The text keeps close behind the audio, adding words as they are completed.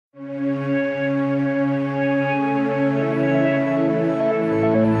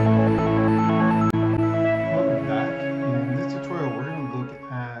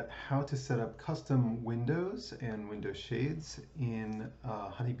shades in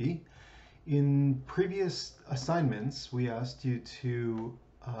Honeybee. In previous assignments, we asked you to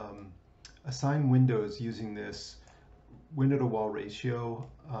assign windows using this window to wall ratio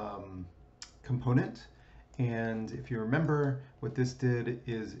component. And if you remember, what this did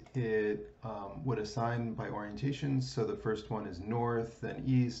is it would assign by orientation. So the first one is north, then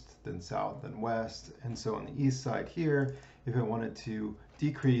east, then south, then west. And so on the east side here, if I wanted to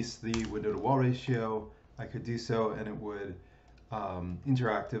decrease the window to wall ratio, I could do so, and it would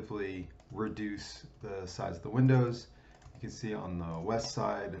interactively reduce the size of the windows. You can see on the west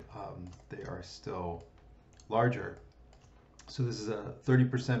side, they are still larger. So this is a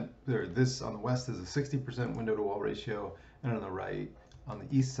 30%, or this on the west is a 60% window to wall ratio, and on the right, on the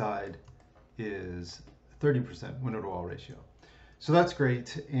east side, is 30% window to wall ratio. So that's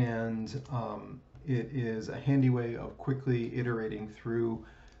great, and it is a handy way of quickly iterating through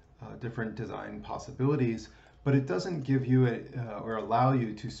different design possibilities, but it doesn't give you or allow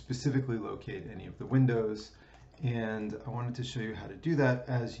you to specifically locate any of the windows. And I wanted to show you how to do that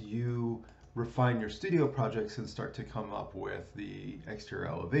as you refine your studio projects and start to come up with the exterior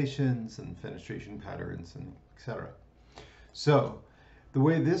elevations and fenestration patterns and etc. So the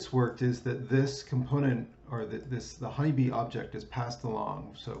way this worked is that this component, or the Honeybee object, is passed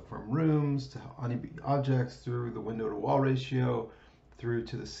along. So from rooms to Honeybee objects, through the window to wall ratio, through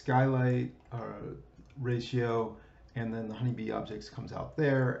to the skylight ratio, and then the Honeybee objects comes out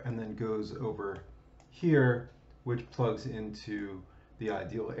there and then goes over here, which plugs into the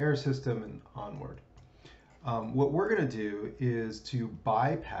ideal air system and onward. What we're going to do is to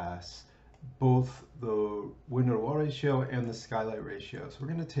bypass both the window to wall ratio and the skylight ratio. So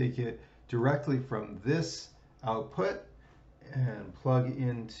we're going to take it directly from this output and plug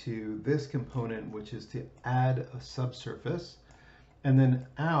into this component, which is to add a subsurface, and then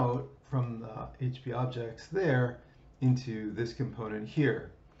out from the HP objects there into this component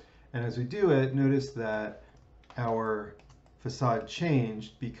here. And as we do it, notice that our facade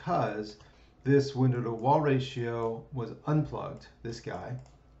changed because this window to wall ratio was unplugged, this guy,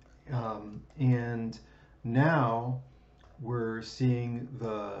 and now we're seeing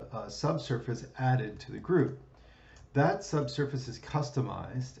the subsurface added to the group. That subsurface is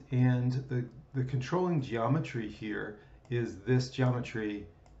customized, and the controlling geometry here is this geometry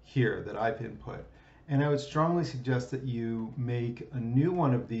here that I've input. And I would strongly suggest that you make a new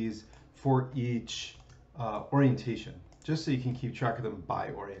one of these for each orientation, just so you can keep track of them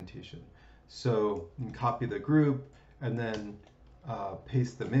by orientation. So you can copy the group and then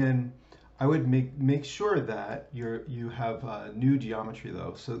paste them in. I would make sure that you have new geometry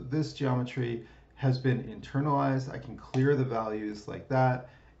though. So this geometry has been internalized. I can clear the values like that,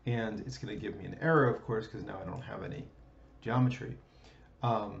 and it's going to give me an error, of course, because now I don't have any geometry.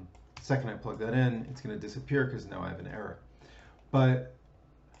 Second I plug that in, it's going to disappear because now I have an error. But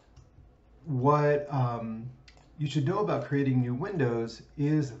what you should know about creating new windows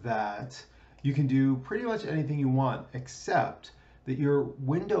is that you can do pretty much anything you want, except that your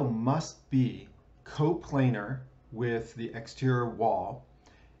window must be coplanar with the exterior wall.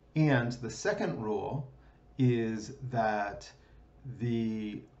 And the second rule is that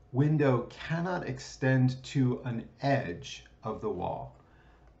the window cannot extend to an edge of the wall.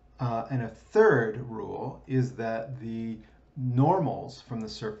 And a third rule is that the normals from the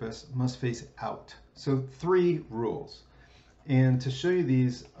surface must face out. So 3 rules. And to show you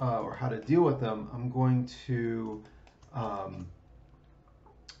these, or how to deal with them, I'm going to, I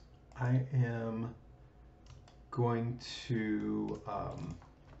am going to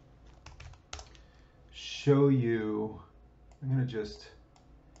show you, I'm going to just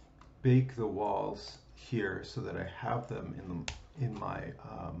bake the walls here so that I have them in my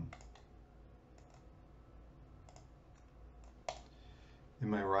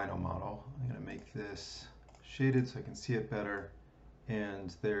Rhino model. I'm going to make this shaded so I can see it better,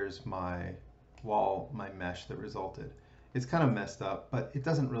 and there's my wall, my mesh that resulted. It's kind of messed up, but it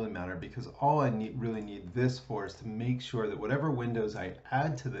doesn't really matter, because all I really need this for is to make sure that whatever windows I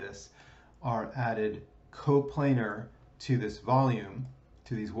add to this are added coplanar to this volume,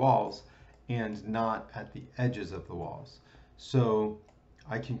 to these walls, and not at the edges of the walls. So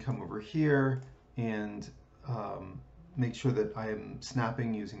I can come over here and make sure that I am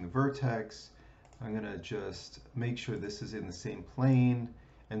snapping using the vertex. I'm going to just make sure this is in the same plane,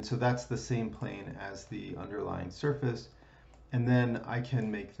 and so that's the same plane as the underlying surface. And then I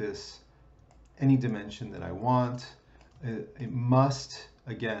can make this any dimension that I want. It must,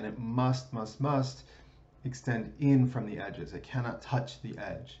 again, it must extend in from the edges. It cannot touch the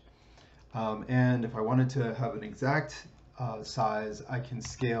edge. And if I wanted to have an exact size, I can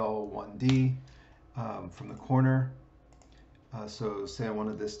scale 1D from the corner So say I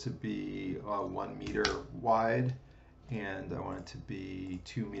wanted this to be 1 meter wide and I want it to be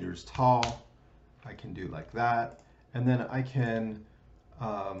 2 meters tall. I can do like that. And then I can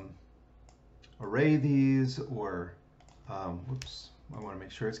array these, or whoops, I want to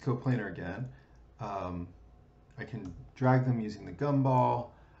make sure it's coplanar again. I can drag them using the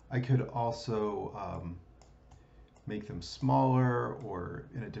gumball. I could also make them smaller or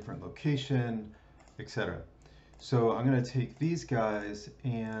in a different location, etc. So I'm going to take these guys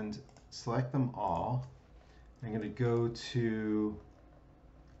and select them all. I'm going to go to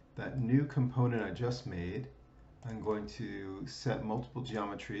that new component I just made. I'm going to set multiple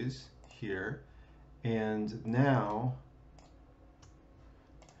geometries here. And now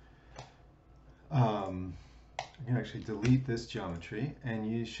I can actually delete this geometry,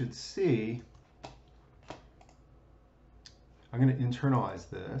 and you should see I'm going to internalize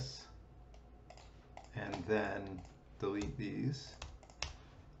this and then delete these,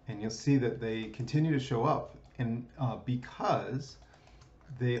 and you'll see that they continue to show up, and because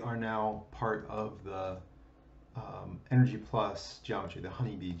they are now part of the Energy Plus geometry, the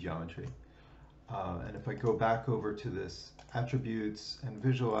Honeybee geometry. And if I go back over to this attributes and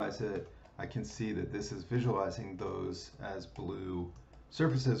visualize it, I can see that this is visualizing those as blue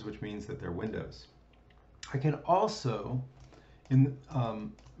surfaces, which means that they're windows. I can also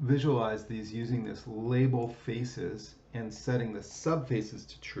visualize these using this label faces and setting the subfaces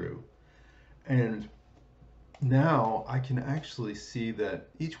to true. And now I can actually see that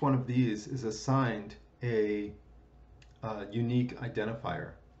each one of these is assigned a unique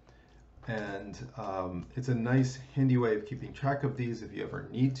identifier. And it's a nice handy way of keeping track of these if you ever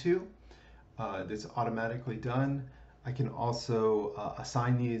need to. It's automatically done. I can also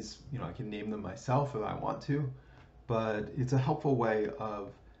assign these, I can name them myself if I want to, but it's a helpful way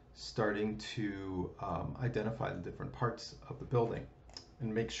of starting to identify the different parts of the building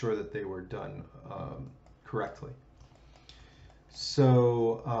and make sure that they were done correctly.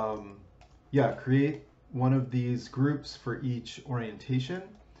 So yeah, create one of these groups for each orientation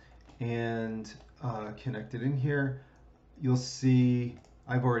and connect it in here. You'll see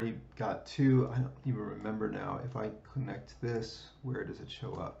I've already got two. I don't even remember now. If I connect this, where does it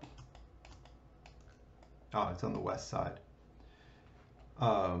show up? Oh, it's on the west side.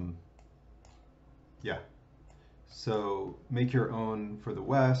 Yeah. So make your own for the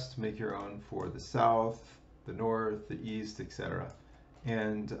west, make your own for the south, the north, the east, etc.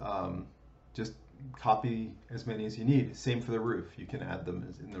 And just copy as many as you need. Same for the roof. You can add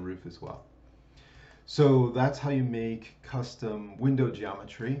them in the roof as well. So that's how you make custom window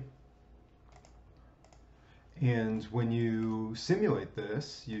geometry. And when you simulate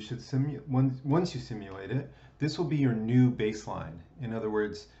this, you should once you simulate it, this will be your new baseline. In other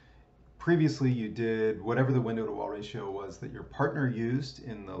words, previously you did whatever the window to wall ratio was that your partner used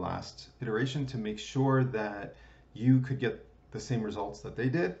in the last iteration to make sure that you could get the same results that they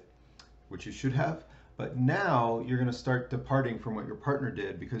did, which you should have. But now you're going to start departing from what your partner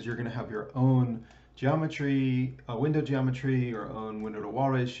did, because you're going to have your own geometry, window geometry, your own window to wall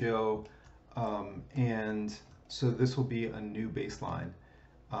ratio, and so this will be a new baseline.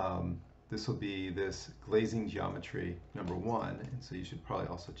 This will be this glazing geometry number 1, and so you should probably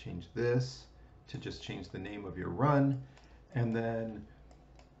also change this to just change the name of your run, and then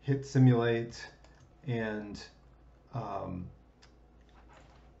hit simulate and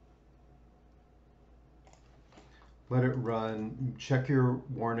let it run. Check your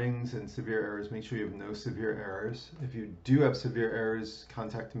warnings and severe errors. Make sure you have no severe errors. If you do have severe errors,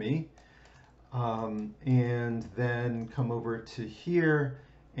 contact me. And then come over to here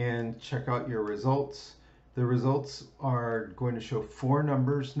and check out your results. The results are going to show 4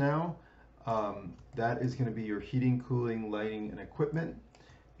 numbers now. That is going to be your heating, cooling, lighting, and equipment.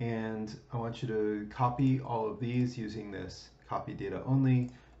 And I want you to copy all of these using this copy data only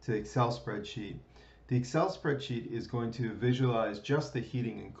to the Excel spreadsheet. The Excel spreadsheet is going to visualize just the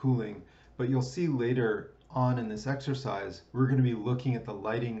heating and cooling, but you'll see later on in this exercise, we're going to be looking at the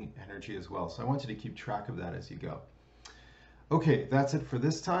lighting energy as well. So I want you to keep track of that as you go. Okay, that's it for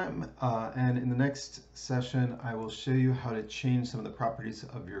this time. And in the next session, I will show you how to change some of the properties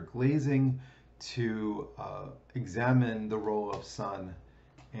of your glazing to examine the role of sun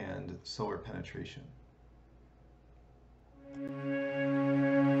and solar penetration.